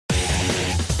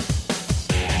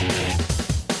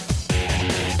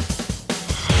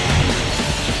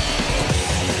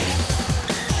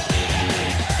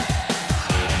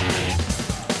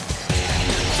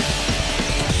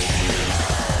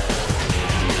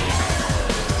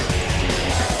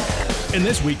in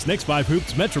this week's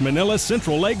Next5Hoops Metro Manila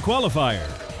Central Leg Qualifier.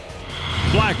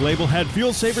 Black Label had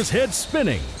Fuel Saver's head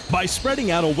spinning by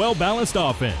spreading out a well-balanced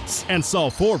offense and saw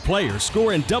 4 players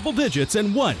score in double digits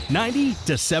and won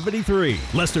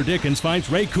 90-73. Lester Dickens finds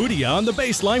Ray Cudia on the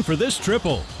baseline for this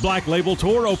triple. Black Label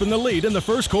tore open the lead in the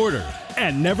first quarter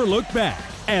and never looked back,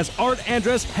 as Art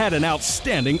Andres had an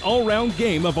outstanding all-round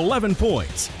game of 11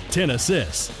 points, 10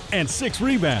 assists, and 6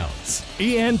 rebounds.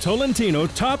 Ian Tolentino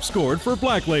top scored for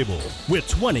Black Label with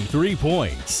 23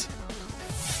 points.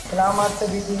 Salamat sa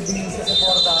BTB sa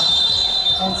suporta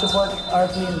and support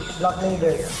our team, Black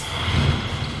Label.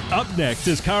 Up next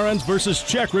is Karans versus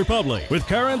Czech Republic, with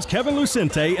Karans' Kevin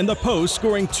Lucente in the post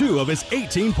scoring 2 of his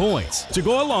 18 points to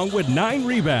go along with 9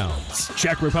 rebounds.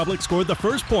 Czech Republic scored the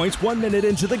first points 1 minute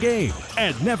into the game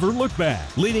and never looked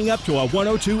back, leading up to a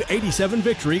 102-87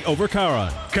 victory over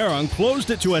Karan. Karan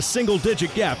closed it to a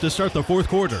single-digit gap to start the fourth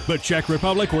quarter, but Czech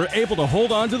Republic were able to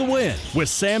hold on to the win with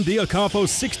Sam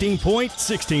Diacampo's 16 points,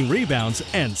 16 rebounds,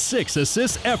 and 6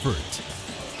 assist effort.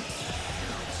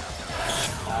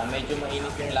 Medyo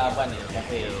mainit yung laban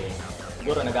kasi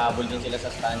siguro nag-aabol din sila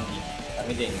sa standing.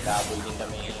 Kami din, nag-aabol din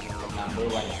kami number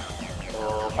 1.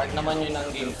 So part naman yun ng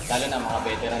game, lalo na mga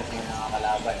veterans ng mga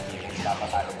kalaban, hindi yung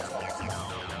papasalo basta-basta.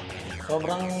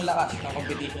 Sobrang lakas ng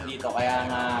competition dito, kaya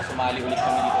nga sumali ulit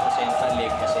kami dito sa Central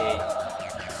Leg kasi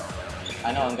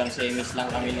hanggang semis lang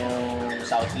kami nung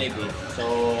South Leg eh. So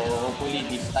hopefully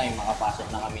this time makapasok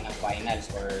na kami ng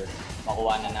finals or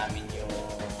makuha na namin yung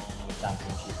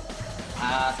championship.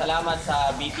 Salamat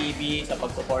sa BTB sa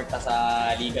pagsuporta sa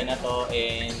liga na to,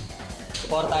 and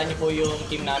suportahan niyo po yung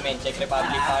team namin, Czech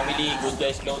Republic Family, Good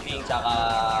Guys Clothing, tsaka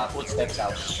Footsteps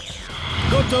Out.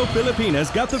 Goto Filipinas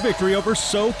got the victory over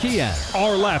So Kian.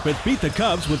 R. Lapid beat the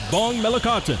Cubs with Bong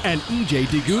Melocotton and EJ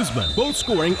De Guzman, both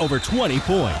scoring over 20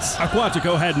 points.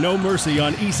 Aquatico had no mercy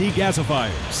on EC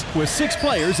Gasifiers, with 6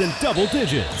 players in double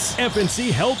digits.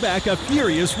 FNC held back a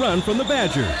furious run from the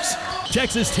Badgers.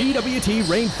 Texas TWT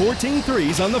rained 14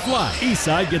 threes on the fly.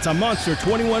 Eastside gets a monster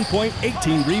 21-point,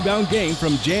 18-rebound game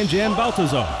from Jan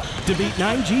Baltazar to beat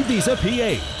 9G Visa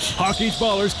PH. Hawkey's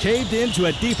Ballers caved into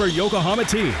a deeper Yokohama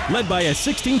team, led by a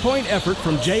 16-point effort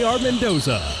from JR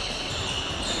Mendoza.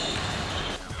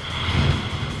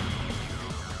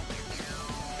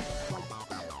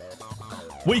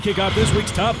 We kick off this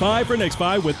week's top 5 for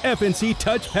Next5 with FNC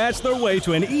touch pass their way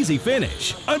to an easy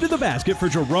finish under the basket for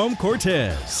Jerome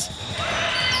Cortez.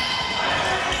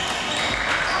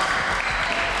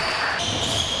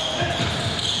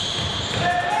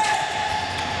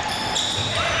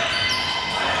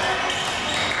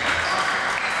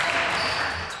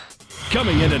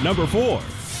 Coming in at number 4,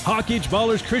 Hawkeye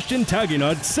Ballers Christian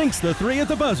Taginod sinks the 3 at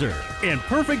the buzzer in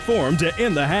perfect form to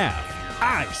end the half.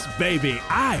 Ice, baby,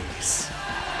 ice.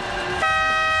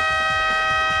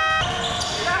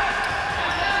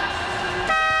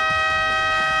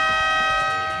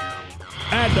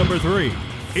 At number 3,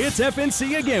 it's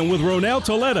FNC again with Ronel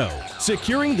Toledo,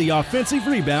 securing the offensive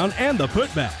rebound and the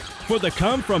putback for the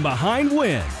come-from-behind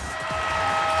win.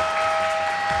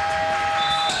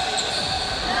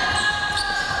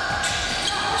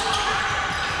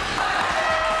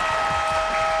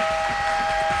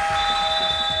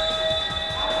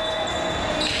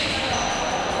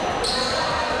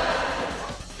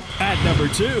 At number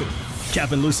 2,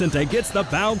 Kevin Lucente gets the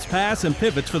bounce pass and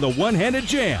pivots for the one-handed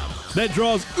jam that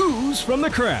draws oohs from the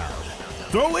crowd.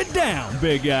 Throw it down,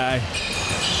 big guy.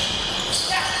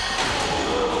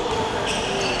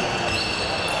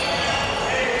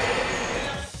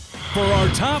 For our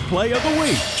top play of the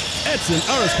week, Edson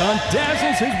Ariscon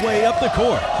dazzles his way up the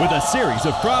court with a series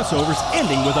of crossovers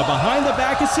ending with a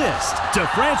behind-the-back assist to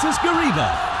Francis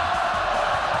Gariba.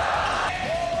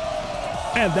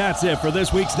 And that's it for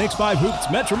this week's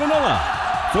Next5Hoops Metro Manila.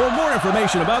 For more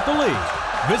information about the league,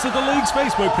 visit the league's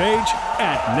Facebook page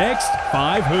at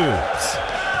Next5Hoops.